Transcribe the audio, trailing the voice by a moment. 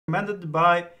recommended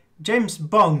by James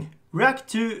Bung. React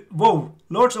to WoW,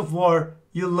 Lords of War,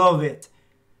 you love it.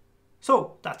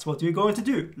 So that's what we're going to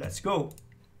do. Let's go.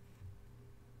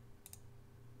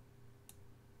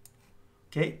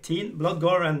 Okay, teen, blood,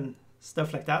 gore, and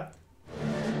stuff like that.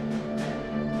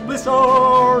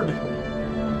 Blizzard!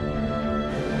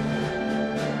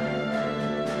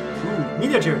 Ooh,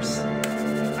 miniatures.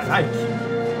 I like.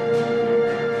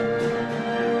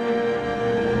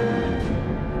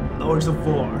 Lords of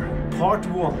War, Part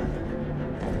 1.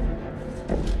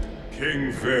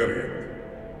 King Varian,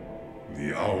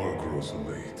 the hour grows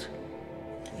late.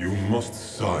 You must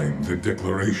sign the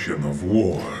declaration of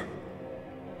war.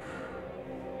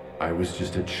 I was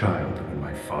just a child when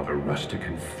my father rushed to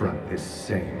confront this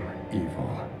same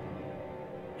evil.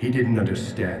 He didn't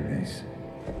understand these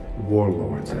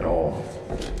warlords at all.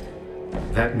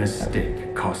 That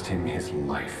mistake cost him his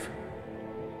life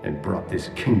and brought this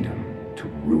kingdom to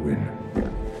ruin.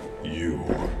 You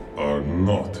are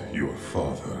not your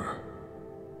father.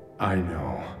 I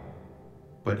know.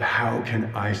 But how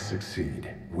can I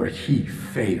succeed where he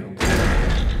failed?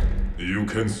 You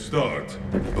can start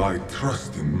by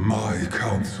trusting my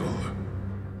counsel.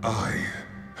 I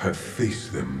have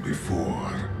faced them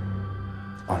before.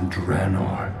 On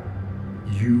Draenor,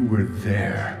 you were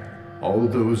there all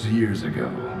those years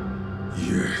ago.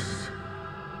 Yes.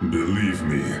 Believe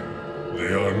me,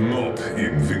 they are not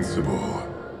invincible.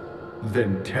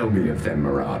 Then tell me of them,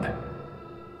 Murad.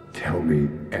 Tell me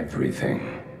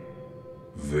everything.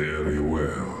 Very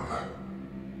well.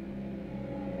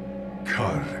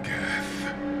 Kargath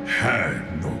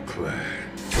had no clan.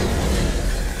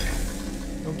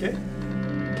 Okay.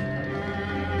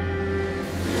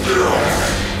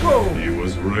 Whoa! He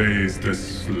was raised a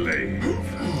slave.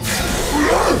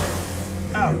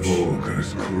 Ouch.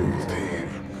 Ogre's cruelty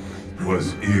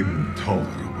was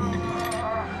intolerable.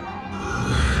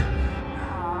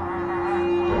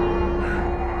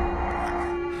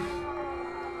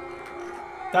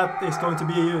 That is going to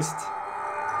be used.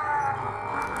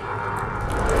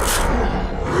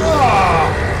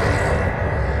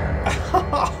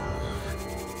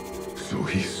 So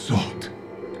he sought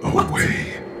a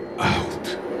way out.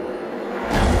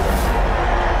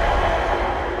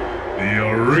 The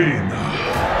arena.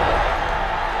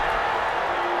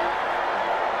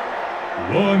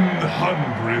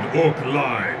 100 orc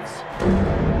lives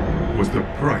was the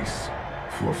price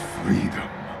for freedom.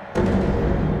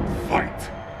 Fight.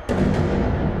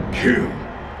 Kill.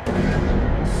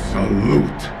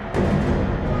 Salute.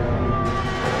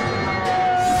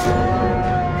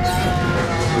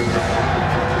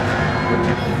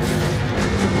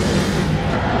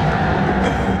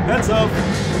 Heads up!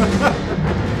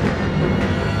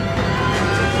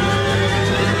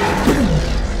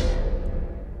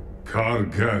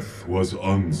 Kargath was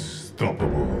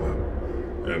unstoppable,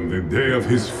 and the day of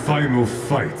his final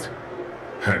fight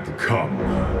had come.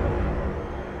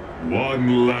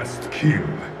 One last kill,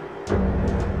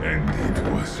 and it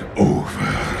was over.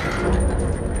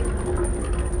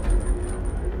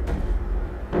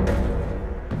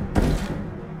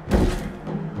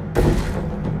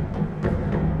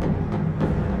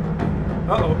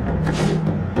 Uh-oh.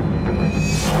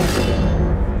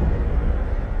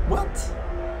 What?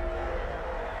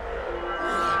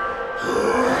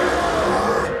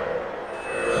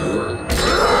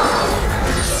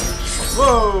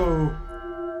 Whoa!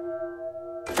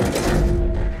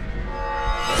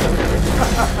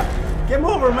 Game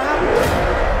over, man!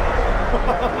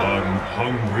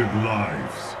 100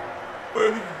 lives.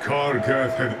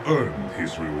 Kargath had earned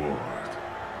his reward.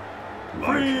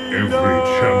 Like every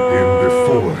champion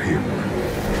before him.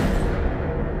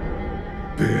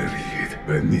 Buried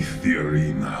beneath the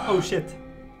arena. Oh shit.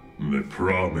 The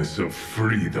promise of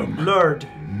freedom. Lord.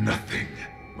 Nothing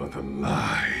but a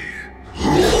lie.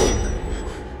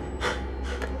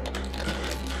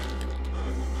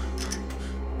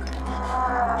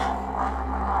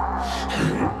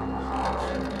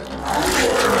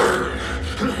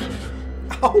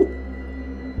 Ow!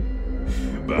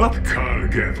 But What?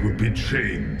 Kargath would be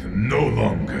chained no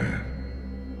longer.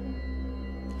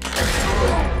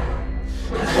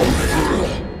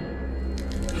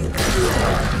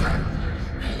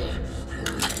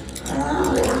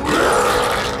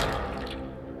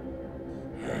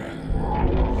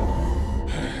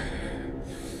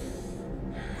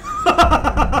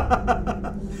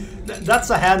 That's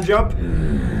a hand job.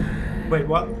 Wait,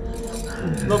 what?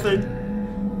 Nothing.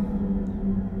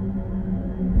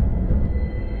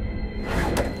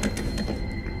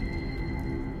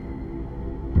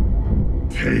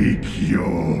 Take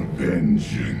your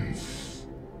vengeance.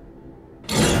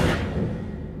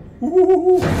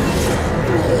 Ooh.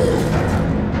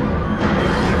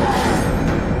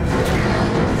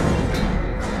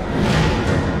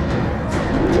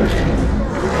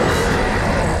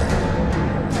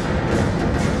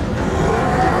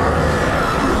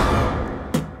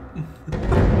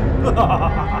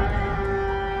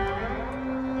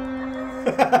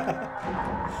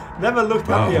 Never looked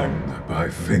happier. Bound by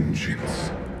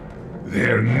vengeance,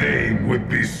 their name would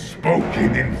be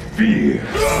spoken in fear.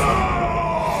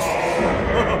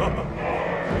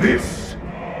 This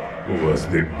was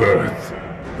the birth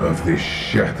of the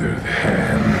Shattered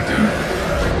Hand.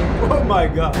 Oh my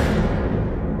god.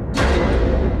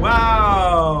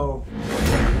 Wow.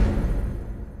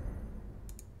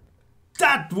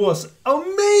 That was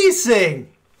amazing.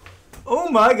 Oh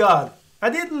my god. I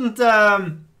didn't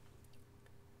the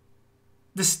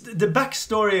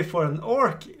backstory for an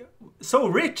orc, so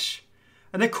rich,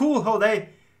 and it's cool how they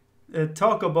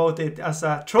talk about it as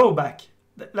a throwback,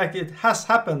 like it has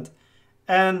happened.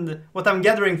 And what I'm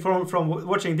gathering from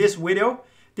watching this video,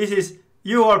 this is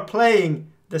you are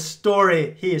playing the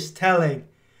story he is telling.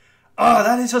 Oh,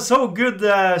 that is a so good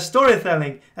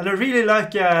storytelling, and I really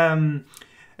like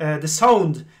the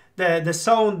sound, the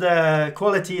sound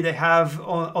quality they have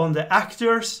on the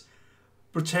actors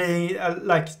portraying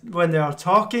like when they are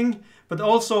talking, but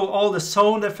also all the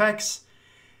sound effects.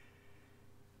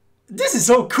 This is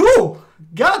so cool!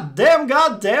 God damn,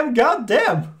 god damn, god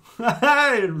damn!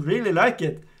 I really like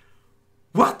it.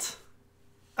 What?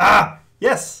 Ah,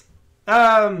 yes.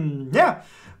 Yeah.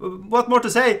 What more to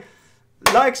say?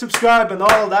 Like, subscribe, and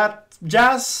all that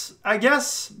jazz, I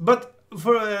guess. But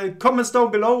for comments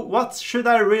down below, what should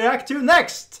I react to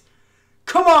next?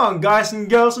 Come on, guys and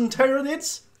girls and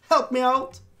Tyranids, help me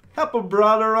out. Help a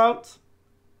brother out.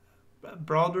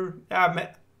 Brother?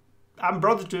 Yeah, I'm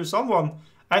brother to someone.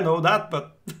 I know that,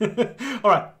 but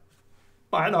alright.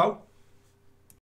 Bye now.